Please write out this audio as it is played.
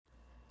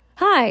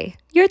Hi,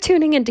 you're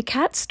tuning into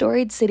Cat's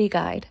Storied City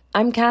Guide.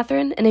 I'm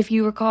Catherine, and if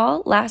you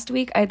recall, last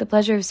week I had the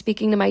pleasure of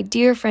speaking to my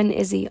dear friend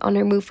Izzy on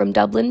her move from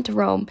Dublin to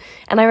Rome,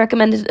 and I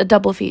recommended a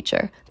double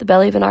feature, The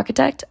Belly of an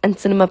Architect and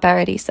Cinema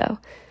Paradiso.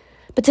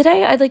 But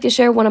today I'd like to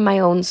share one of my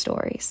own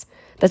stories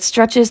that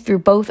stretches through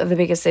both of the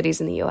biggest cities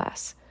in the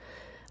U.S.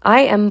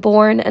 I am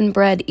born and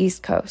bred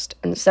East Coast,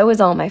 and so is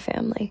all my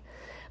family.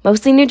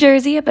 Mostly New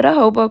Jersey, a bit of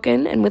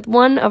Hoboken, and with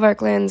one of our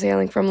clans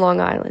hailing from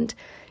Long Island.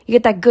 You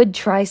get that good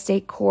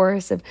tri-state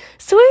chorus of,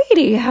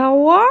 "Sweetie,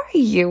 how are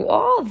you?"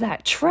 All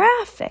that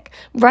traffic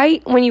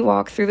right when you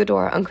walk through the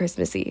door on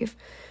Christmas Eve.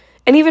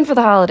 And even for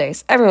the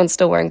holidays, everyone's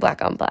still wearing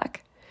black on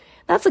black.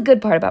 That's the good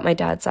part about my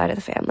dad's side of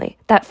the family.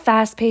 That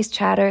fast-paced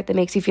chatter that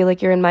makes you feel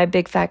like you're in my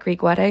big fat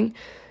Greek wedding.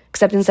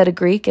 Except instead of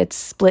Greek, it's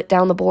split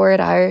down the board,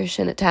 Irish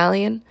and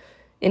Italian.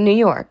 In New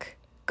York.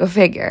 Go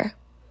figure.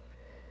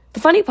 The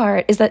funny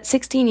part is that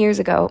 16 years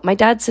ago, my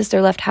dad's sister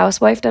left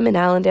housewifedom in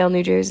Allendale,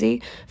 New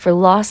Jersey, for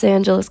Los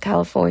Angeles,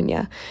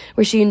 California,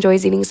 where she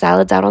enjoys eating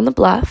salads out on the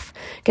bluff,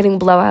 getting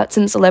blowouts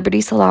in celebrity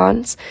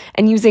salons,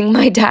 and using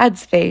my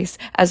dad's face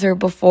as her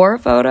before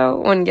photo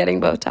when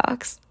getting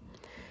Botox.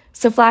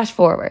 So flash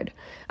forward.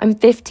 I'm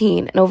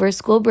 15, and over a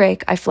school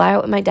break, I fly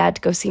out with my dad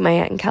to go see my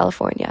aunt in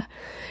California.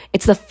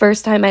 It's the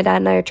first time my dad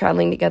and I are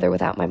traveling together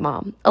without my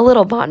mom. A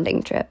little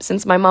bonding trip,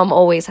 since my mom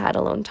always had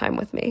alone time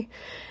with me.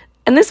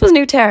 And this was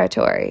new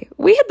territory.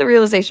 We had the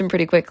realization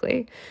pretty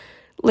quickly.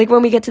 Like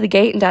when we get to the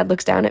gate and Dad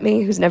looks down at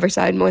me, who's never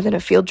signed more than a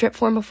field trip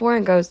form before,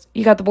 and goes,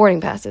 "You got the boarding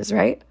passes,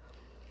 right?"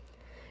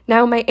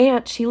 Now, my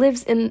aunt, she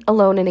lives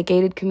alone in a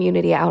gated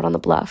community out on the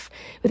bluff,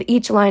 with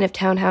each line of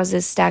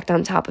townhouses stacked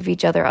on top of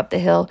each other up the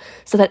hill,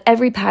 so that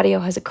every patio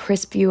has a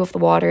crisp view of the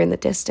water in the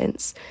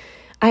distance.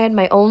 I had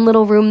my own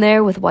little room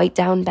there with white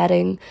down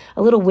bedding,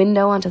 a little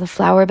window onto the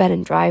flower bed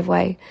and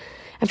driveway.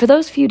 And for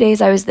those few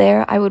days I was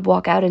there, I would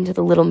walk out into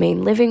the little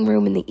main living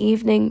room in the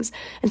evenings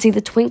and see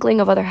the twinkling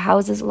of other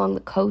houses along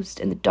the coast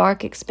and the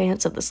dark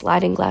expanse of the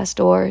sliding glass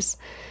doors.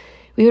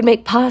 We would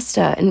make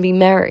pasta and be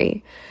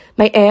merry.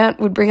 My aunt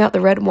would bring out the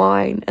red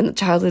wine and the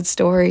childhood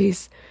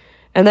stories,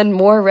 and then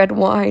more red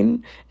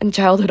wine and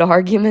childhood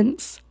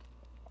arguments.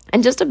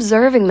 And just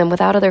observing them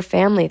without other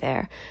family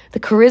there, the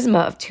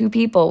charisma of two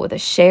people with a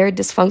shared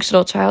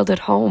dysfunctional childhood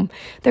home,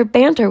 their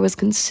banter was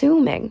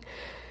consuming.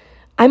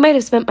 I might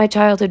have spent my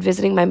childhood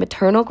visiting my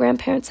maternal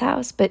grandparents'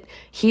 house, but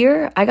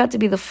here I got to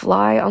be the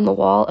fly on the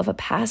wall of a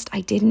past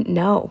I didn't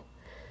know.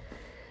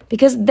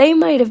 Because they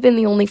might have been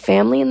the only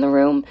family in the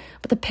room,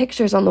 but the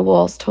pictures on the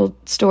walls told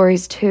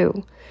stories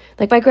too.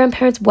 Like my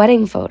grandparents'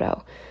 wedding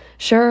photo.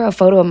 Sure, a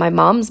photo of my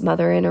mom's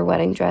mother in her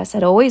wedding dress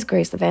had always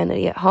graced the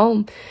vanity at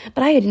home,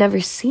 but I had never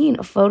seen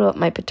a photo of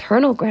my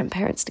paternal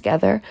grandparents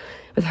together,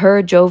 with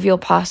her jovial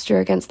posture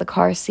against the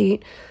car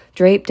seat,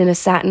 draped in a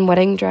satin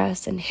wedding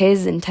dress, and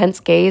his intense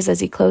gaze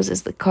as he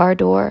closes the car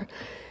door.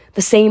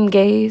 The same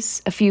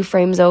gaze, a few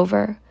frames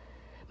over.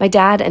 My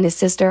dad and his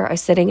sister are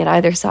sitting at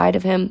either side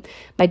of him.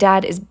 My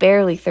dad is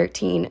barely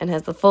 13 and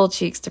has the full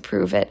cheeks to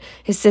prove it.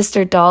 His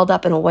sister dolled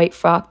up in a white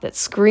frock that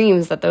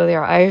screams that though they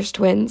are Irish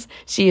twins,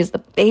 she is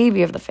the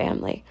baby of the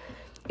family.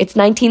 It's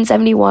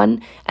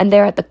 1971, and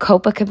they're at the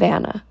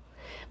Copacabana.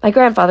 My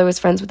grandfather was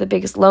friends with the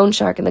biggest loan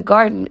shark in the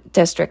Garden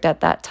District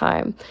at that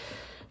time.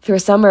 Through a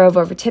summer of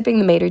overtipping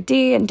the maitre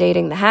d' and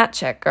dating the hat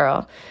check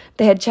girl,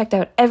 they had checked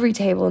out every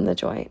table in the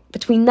joint.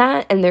 Between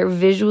that and their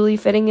visually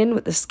fitting in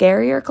with the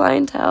scarier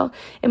clientele,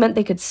 it meant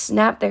they could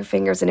snap their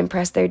fingers and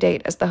impress their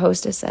date as the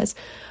hostess says,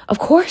 "Of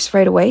course,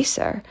 right away,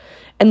 sir,"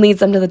 and leads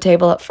them to the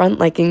table up front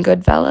like in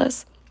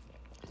Goodfellas.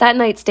 That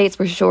night's dates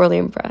were surely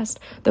impressed,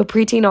 though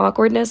preteen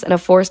awkwardness and a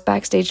forced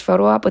backstage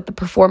photo op with the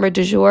performer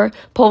du jour,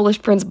 Polish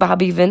Prince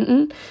Bobby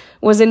Vinton,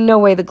 was in no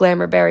way the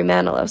glamour Barry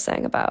Manilow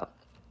sang about.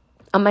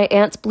 On my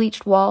aunt's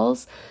bleached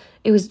walls,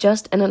 it was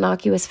just an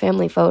innocuous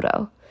family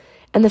photo.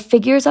 And the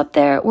figures up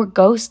there were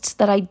ghosts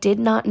that I did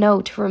not know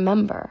to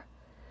remember.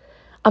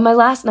 On my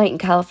last night in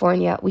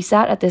California, we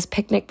sat at this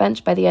picnic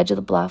bench by the edge of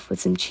the bluff with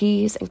some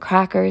cheese and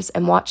crackers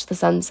and watched the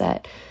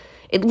sunset.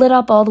 It lit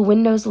up all the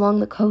windows along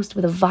the coast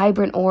with a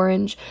vibrant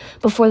orange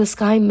before the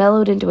sky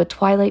mellowed into a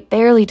twilight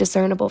barely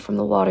discernible from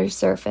the water's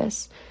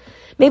surface.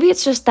 Maybe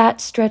it's just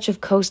that stretch of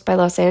coast by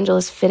Los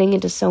Angeles fitting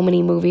into so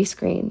many movie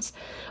screens,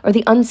 or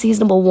the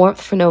unseasonable warmth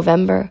for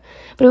November,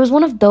 but it was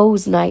one of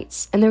those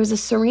nights, and there was a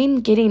serene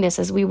giddiness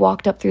as we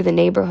walked up through the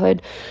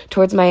neighborhood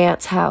towards my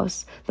aunt's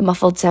house, the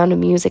muffled sound of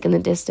music in the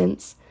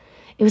distance.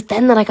 It was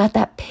then that I got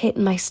that pit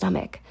in my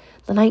stomach.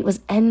 The night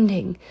was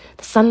ending.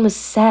 The sun was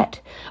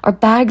set. Our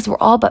bags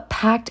were all but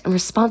packed and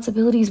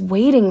responsibilities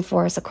waiting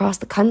for us across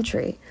the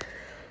country.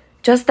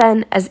 Just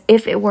then, as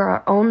if it were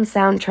our own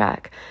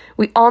soundtrack,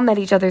 we all met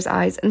each other's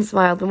eyes and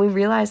smiled when we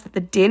realized that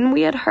the din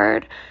we had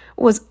heard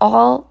was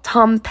all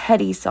Tom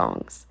Petty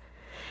songs.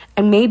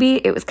 And maybe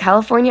it was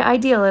California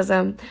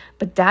idealism,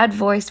 but Dad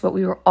voiced what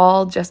we were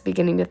all just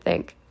beginning to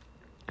think.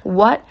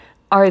 What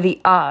are the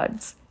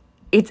odds?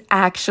 It's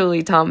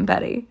actually Tom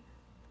Petty.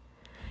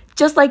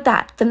 Just like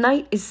that, the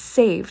night is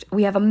saved.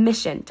 We have a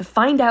mission to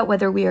find out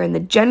whether we are in the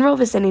general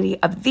vicinity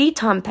of the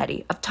Tom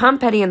Petty, of Tom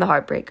Petty and the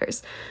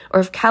Heartbreakers, or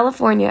if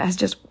California has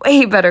just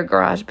way better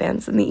garage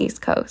bands than the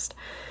East Coast.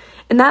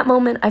 In that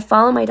moment, I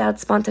follow my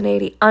dad's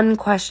spontaneity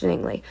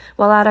unquestioningly,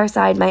 while at our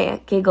side, my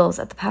aunt giggles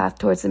at the path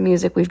towards the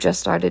music we've just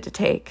started to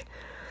take.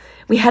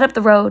 We head up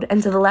the road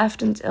and to the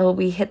left until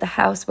we hit the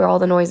house where all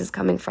the noise is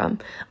coming from.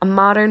 A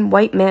modern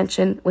white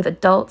mansion with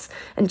adults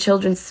and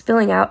children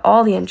spilling out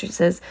all the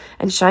entrances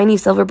and shiny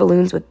silver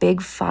balloons with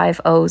big 5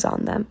 O's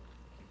on them.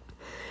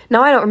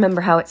 Now, I don't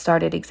remember how it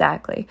started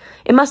exactly.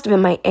 It must have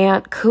been my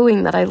aunt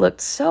cooing that I looked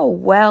so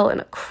well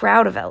in a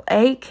crowd of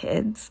LA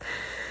kids.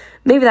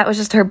 Maybe that was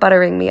just her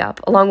buttering me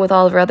up, along with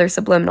all of her other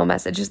subliminal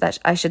messages that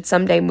I should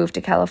someday move to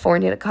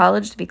California to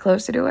college to be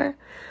closer to her.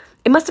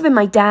 It must have been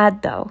my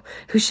dad, though,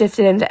 who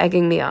shifted into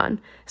egging me on,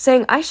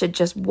 saying I should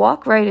just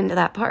walk right into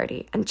that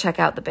party and check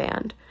out the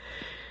band.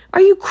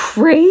 Are you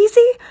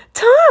crazy?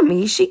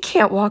 Tommy, she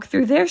can't walk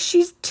through there.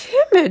 She's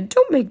timid.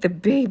 Don't make the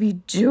baby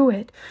do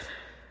it.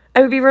 I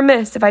would be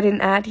remiss if I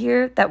didn't add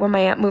here that when my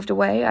aunt moved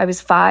away, I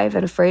was 5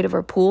 and afraid of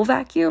her pool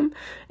vacuum,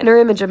 and her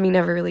image of me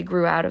never really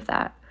grew out of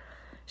that.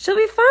 She'll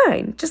be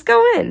fine. Just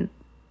go in.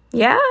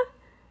 Yeah,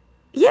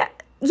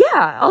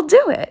 I'll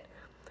do it.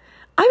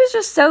 I was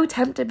just so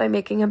tempted by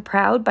making him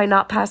proud by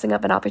not passing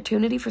up an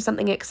opportunity for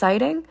something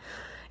exciting.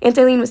 Aunt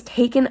Aileen was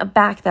taken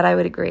aback that I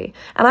would agree,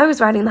 and I was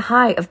riding the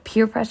high of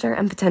peer pressure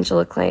and potential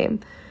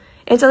acclaim.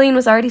 Aunt Aileen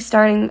was already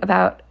starting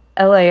about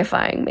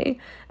LA-ifying me.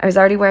 I was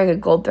already wearing a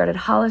gold-threaded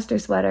Hollister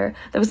sweater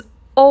that was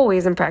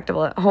always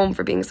impractical at home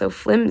for being so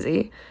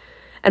flimsy.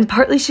 And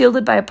partly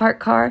shielded by a parked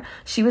car,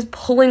 she was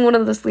pulling one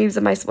of the sleeves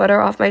of my sweater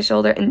off my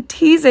shoulder and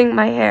teasing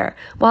my hair,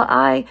 while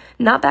I,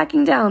 not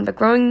backing down but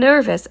growing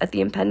nervous at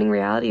the impending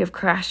reality of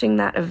crashing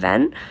that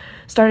event,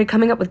 started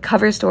coming up with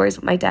cover stories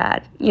with my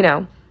dad. You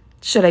know,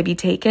 should I be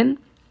taken?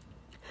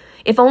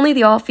 If only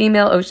the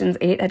all-female Ocean's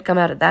 8 had come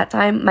out at that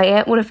time, my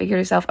aunt would have figured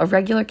herself a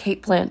regular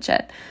Cate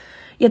Blanchett.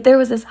 Yet there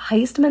was this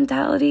heist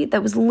mentality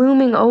that was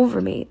looming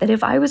over me, that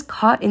if I was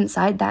caught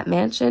inside that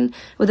mansion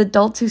with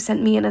adults who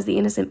sent me in as the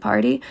innocent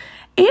party,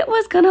 it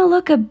was gonna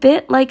look a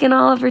bit like an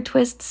Oliver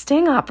Twist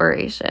sting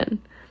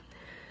operation.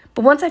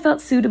 But once I felt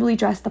suitably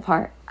dressed the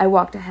part, I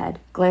walked ahead,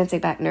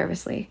 glancing back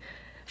nervously.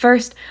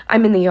 First,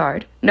 I'm in the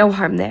yard, no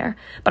harm there,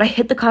 but I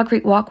hit the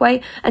concrete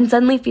walkway and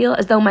suddenly feel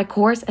as though my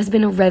course has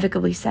been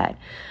irrevocably set.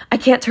 I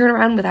can't turn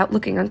around without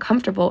looking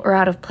uncomfortable or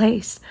out of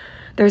place.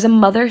 There's a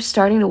mother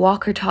starting to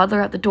walk her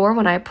toddler out the door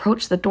when I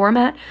approach the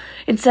doormat.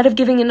 Instead of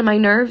giving in to my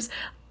nerves,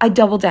 I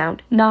double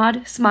down,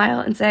 nod, smile,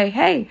 and say,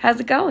 "Hey, how's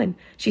it going?"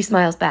 She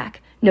smiles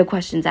back, no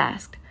questions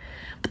asked.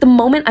 But the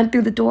moment I'm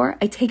through the door,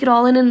 I take it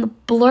all in the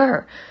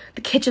blur.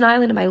 The kitchen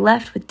island to my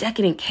left with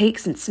decadent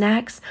cakes and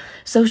snacks,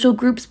 social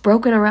groups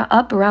broken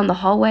up around the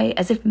hallway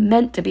as if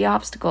meant to be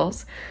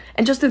obstacles.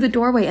 And just through the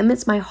doorway,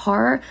 amidst my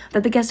horror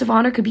that the guest of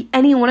honor could be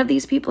any one of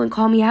these people and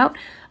call me out,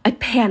 I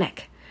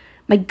panic.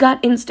 My gut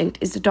instinct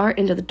is to dart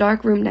into the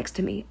dark room next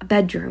to me, a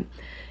bedroom.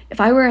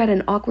 If I were at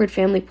an awkward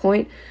family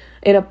point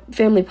in a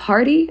family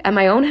party at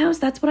my own house,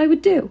 that's what I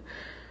would do.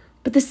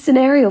 But this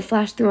scenario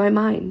flashed through my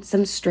mind.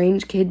 Some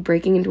strange kid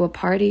breaking into a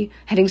party,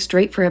 heading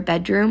straight for a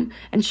bedroom,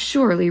 and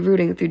surely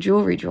rooting through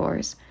jewelry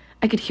drawers.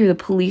 I could hear the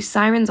police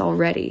sirens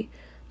already.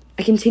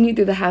 I continued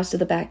through the house to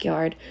the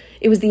backyard.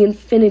 It was the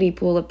infinity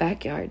pool of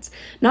backyards.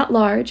 Not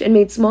large and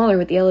made smaller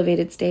with the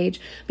elevated stage,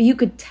 but you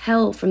could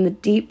tell from the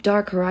deep,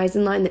 dark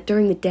horizon line that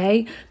during the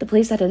day, the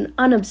place had an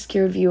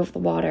unobscured view of the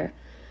water.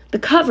 The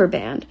cover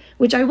band,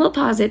 which I will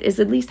posit is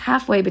at least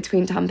halfway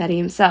between Tom Petty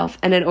himself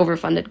and an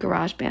overfunded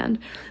garage band,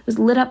 was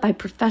lit up by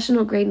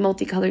professional-grade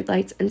multicolored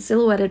lights and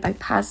silhouetted by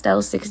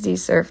pastel 60s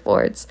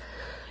surfboards.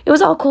 It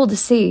was all cool to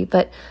see,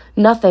 but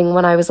nothing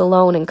when I was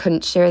alone and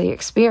couldn't share the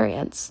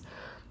experience.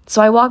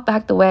 So I walked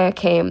back the way I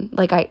came,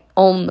 like I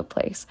owned the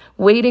place,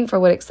 waiting for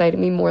what excited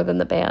me more than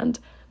the band,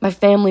 my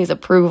family's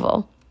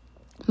approval.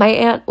 My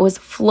aunt was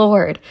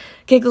floored,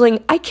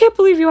 giggling, "I can't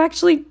believe you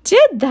actually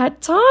did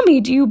that, Tommy.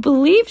 Do you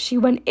believe she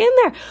went in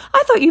there?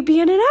 I thought you'd be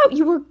in and out.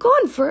 You were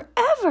gone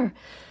forever."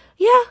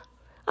 "Yeah,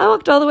 I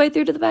walked all the way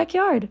through to the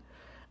backyard."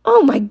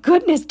 "Oh my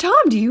goodness,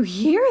 Tom, do you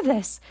hear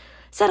this?"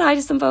 Said hi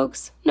to some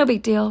folks. No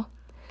big deal.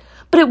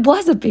 But it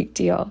was a big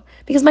deal,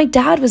 because my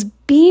dad was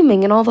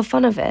beaming in all the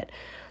fun of it,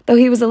 though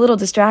he was a little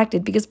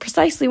distracted because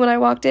precisely when I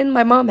walked in,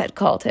 my mom had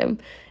called him.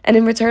 And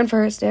in return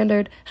for her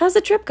standard, "How's the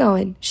trip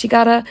going?" she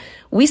got a,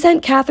 "We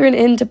sent Catherine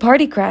in to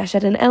party crash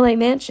at an LA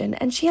mansion,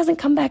 and she hasn't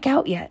come back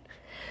out yet."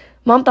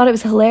 Mom thought it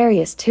was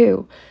hilarious,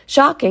 too.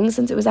 Shocking,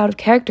 since it was out of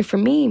character for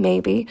me,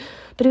 maybe,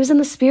 but it was in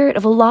the spirit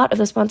of a lot of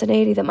the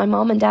spontaneity that my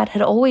mom and dad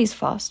had always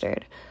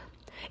fostered.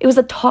 It was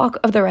the talk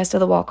of the rest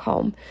of the walk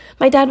home.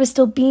 My dad was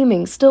still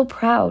beaming, still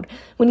proud,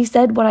 when he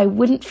said what I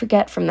wouldn't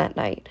forget from that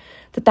night,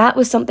 that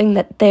was something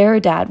that their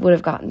dad would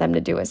have gotten them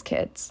to do as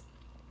kids.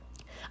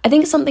 I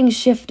think something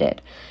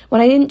shifted when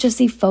I didn't just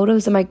see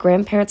photos of my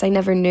grandparents I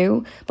never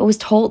knew, but was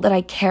told that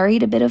I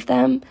carried a bit of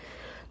them.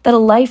 That a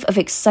life of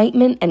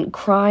excitement and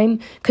crime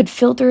could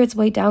filter its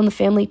way down the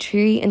family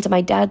tree into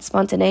my dad's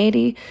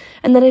spontaneity,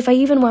 and that if I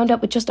even wound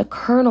up with just a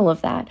kernel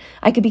of that,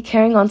 I could be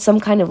carrying on some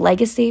kind of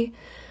legacy.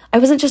 I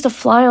wasn't just a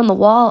fly on the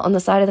wall on the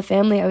side of the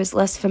family I was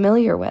less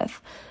familiar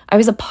with. I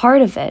was a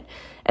part of it,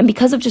 and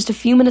because of just a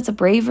few minutes of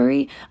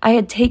bravery, I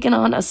had taken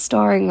on a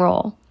starring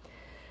role.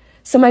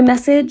 So my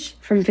message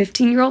from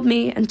 15-year-old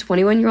me and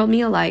 21-year-old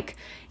me alike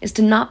is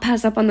to not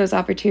pass up on those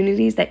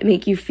opportunities that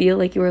make you feel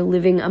like you are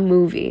living a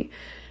movie,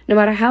 no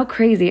matter how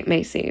crazy it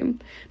may seem,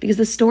 because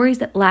the stories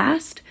that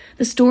last,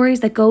 the stories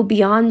that go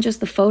beyond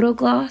just the photo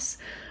gloss,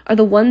 are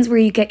the ones where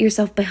you get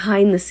yourself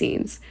behind the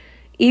scenes,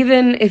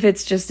 even if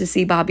it's just to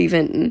see Bobby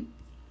Vinton.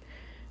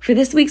 For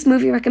this week's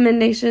movie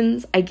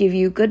recommendations, I give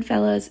you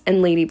Goodfellas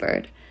and Lady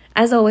Bird.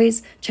 As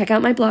always, check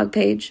out my blog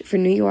page for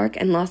New York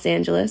and Los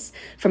Angeles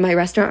for my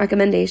restaurant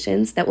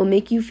recommendations that will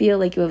make you feel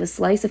like you have a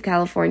slice of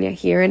California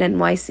here in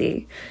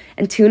NYC.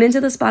 And tune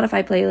into the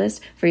Spotify playlist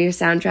for your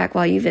soundtrack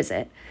while you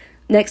visit.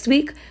 Next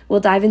week, we'll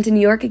dive into New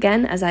York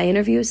again as I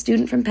interview a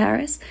student from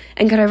Paris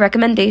and get our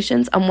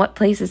recommendations on what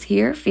places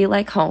here feel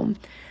like home.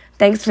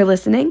 Thanks for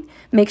listening.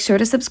 Make sure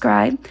to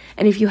subscribe.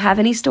 And if you have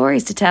any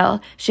stories to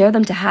tell, share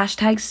them to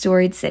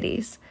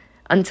 #StoriedCities.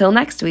 Until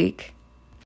next week.